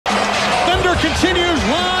continues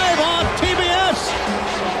live on TBS.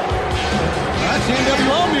 That's the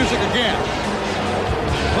NWO music again.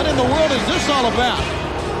 What in the world is this all about?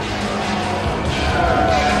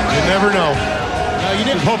 You never know. No, you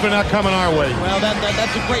didn't. Just hope they're not coming our way. Well,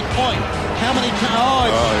 that's a great point. How many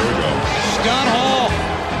times? Oh, here we go. Scott Hall.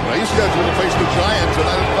 Now he's scheduled to face the Giants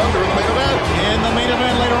tonight at Thunder in the main event. In the main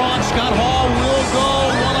event later on, Scott Hall will go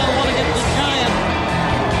one-on-one against the Giant.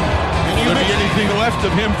 And Is there be anything left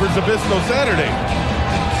of him for Zbyszko Saturday?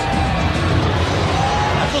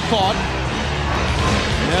 That's a thought.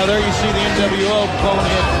 Now there you see the NWO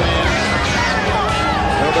bonehead fans.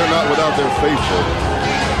 No, they're not without their faithful.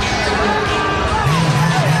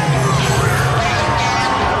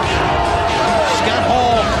 Scott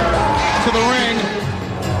Hall to the ring.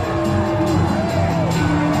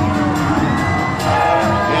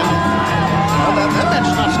 And that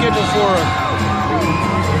match's not scheduled for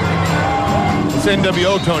It's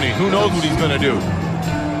NWO, Tony. Who knows what he's going to do?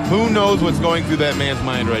 Who knows what's going through that man's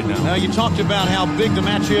mind right now? Now, you talked about how big the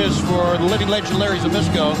match is for the living legend Larry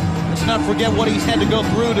Zbyszko. Let's not forget what he's had to go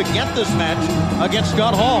through to get this match against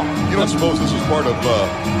Scott Hall. You don't suppose this is part of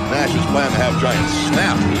Nash's plan to have Giants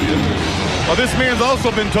snap, do you? Well, this man's also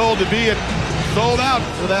been told to be sold out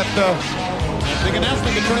for that big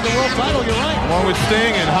announcement concerning the world title, you're right. along with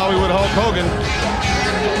Sting and Hollywood Hulk Hogan.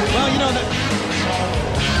 Well, you know, the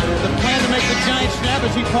plan to make the Giants snap,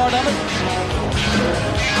 is he part of it?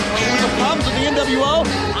 With the problems of the NWO,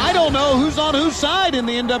 I don't know who's on whose side in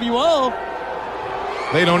the NWO.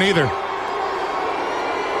 They don't either.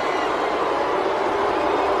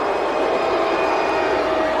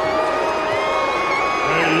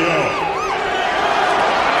 Hey, yo.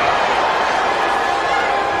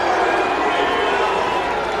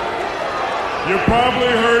 You probably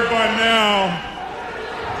heard by now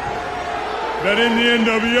that in the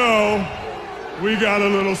NWO, we got a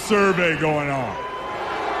little survey going on.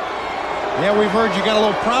 Yeah, we've heard you got a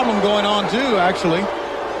little problem going on too, actually.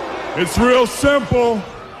 It's real simple.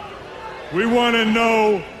 We want to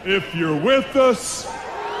know if you're with us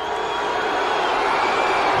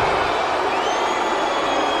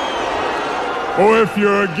or if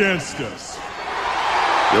you're against us.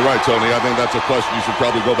 You're right, Tony. I think that's a question you should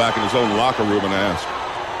probably go back in his own locker room and ask.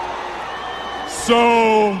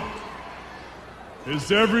 So, is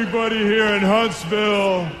everybody here in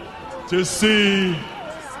Huntsville to see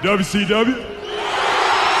WCW?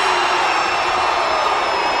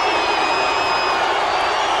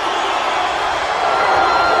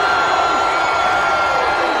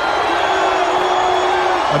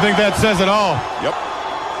 I think that says it all. Yep.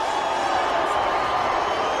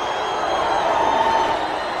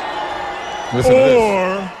 Listen to this.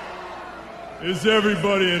 Or is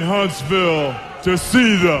everybody in Huntsville to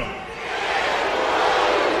see them?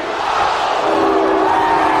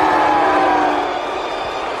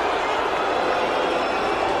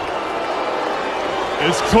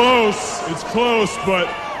 It's close, but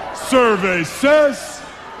survey says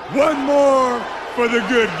one more for the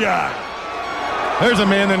good guy. There's a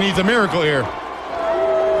man that needs a miracle here.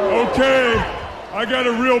 Okay, I got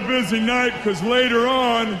a real busy night because later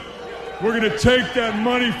on, we're going to take that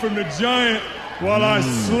money from the Giant while I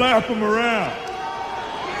slap him around.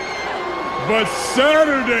 But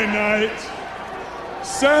Saturday night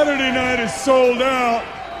is sold out.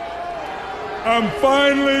 I'm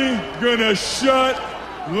finally going to shut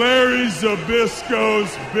Larry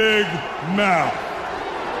Zbyszko's big mouth.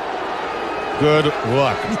 Good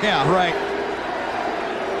luck. Yeah, right.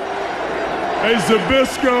 Hey,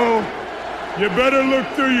 Zbyszko, you better look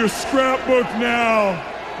through your scrapbook now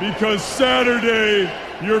because Saturday,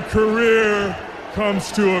 your career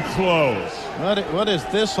comes to a close. What is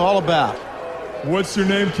this all about? What's your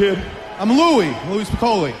name, kid? I'm Louie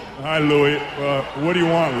Spicolli. Hi, Louie. What do you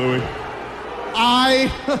want, Louie?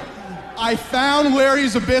 I found Larry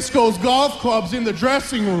Zbyszko's golf clubs in the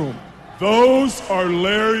dressing room. Those are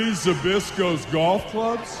Larry Zbyszko's golf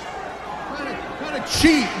clubs? Kind of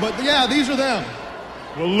cheap, but yeah, these are them.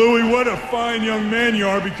 Well, Louie, what a fine young man you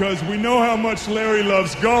are because we know how much Larry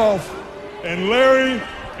loves golf. And Larry,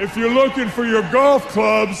 if you're looking for your golf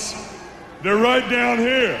clubs, they're right down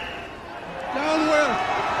here. Down where?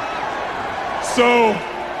 So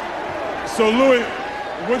Louie,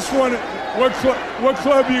 what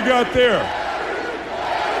club you got there?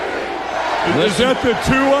 Is that the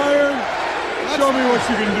 2-iron? Show me what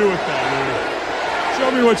you can do with that, Louie. Show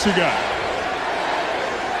me what you got.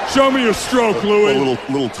 Show me your stroke, Louie. A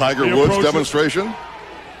little Tiger Woods demonstration?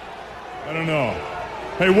 I don't know.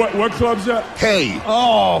 Hey, what club's that? Hey.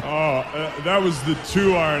 That was the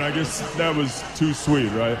 2-iron. I guess that was too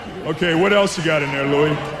sweet, right? Okay, what else you got in there,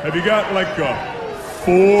 Louie? Have you got like a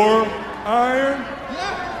 4 iron?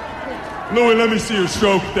 Louie, let me see your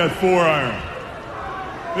stroke with that 4-iron.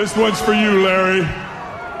 This one's for you, Larry.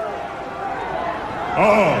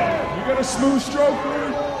 Oh, you got a smooth stroke,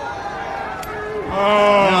 Louie?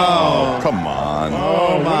 Oh. Oh, come on.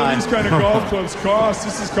 Oh, what do these kind of golf clubs cost?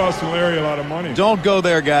 This is costing Larry a lot of money. Don't go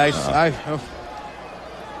there, guys.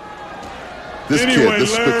 This anyway, kid,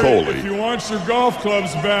 this Larry, Spicolli. if you want your golf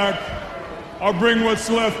clubs back, I'll bring what's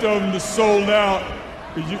left of them to sold out.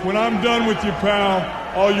 When I'm done with you, pal,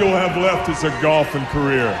 all you'll have left is a golfing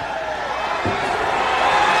career.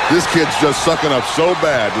 This kid's just sucking up so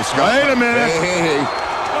bad. Wait a minute. Hey.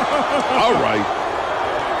 All right.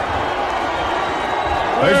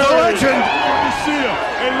 There's the legend. Let me see you.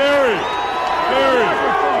 Hey, Larry,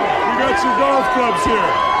 we got your golf clubs here.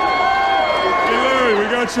 Hey, Larry, we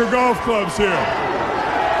got your golf clubs here.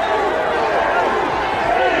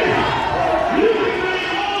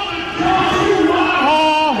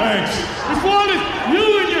 Oh, Thanks. as long as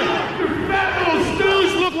you and your fat little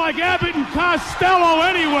stews look like Abbott and Costello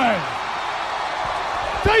anyway.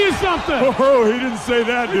 Tell you something. Oh, he didn't say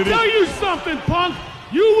that, did he? Tell you something, punk.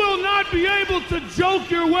 You will not be able to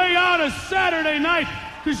joke your way out of Saturday night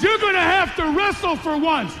because you're going to have to wrestle for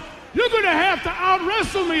once. You're going to have to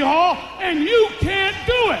out-wrestle me, Hall, and you can't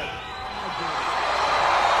do it.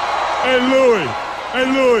 Hey,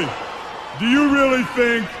 Louie, do you really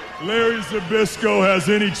think Larry Zbyszko has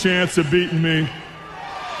any chance of beating me?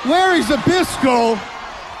 Larry Zbyszko,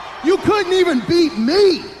 you couldn't even beat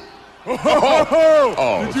me.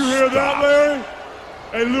 Oh, did you hear that, Larry?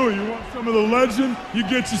 Hey, Louie, you want some of the legend? You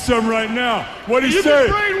get you some right now. What'd he say?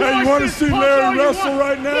 Hey, you want to see Larry wrestle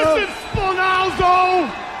right now? Listen, Spinalzo,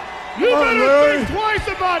 you better Larry. think twice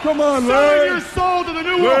about Come on, selling Larry. your soul to the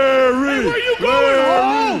new world. Larry! Hey, where you going,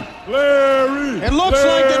 Hall? Larry! It looks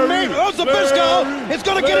like to me. Oh, Zbyszko is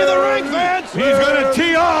going to get in the ring, fans. He's going to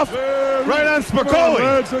tee off right on Come on, Spicolli.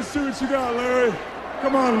 lads, let's see what you got, Larry.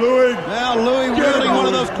 Come on, Louie. Now Louie wielding one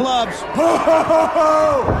of those clubs.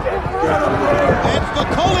 And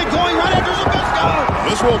Spicolli going right after Zbyszko.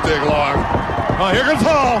 this won't take long. Oh, here comes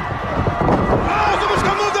Hall. Oh,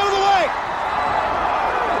 Zbyszko moved out of the way.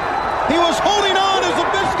 He was holding on as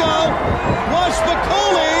Zbyszko was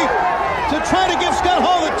Spicolli to try to give Scott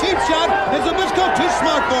Hall the cheap shot, and Zbyszko too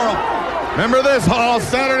smart for him. Remember this, Hall,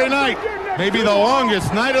 Saturday night. Maybe the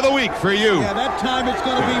longest night of the week for you. Yeah, that time it's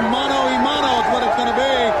going to be mano-a-mano is what it's going to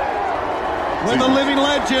be. With the living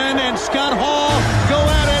legend and Scott Hall go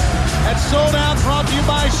at it. At Sold Out, brought to you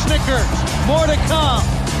by Snickers. More to come.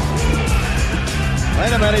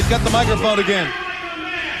 Wait a minute, he's got the microphone again.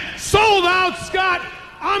 Sold out, Scott.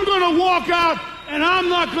 I'm going to walk out, and I'm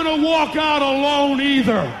not going to walk out alone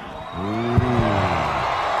either.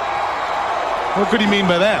 What could he mean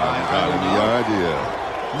by that? Got any idea?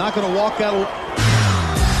 Not going to walk out.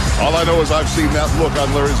 All I know is I've seen that look on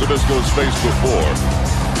Larry Zbyszko's face before.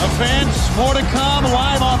 Fans, more to come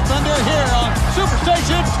live on Thunder here on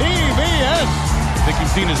Superstation TBS. I think you've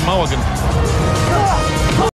seen his mulligan.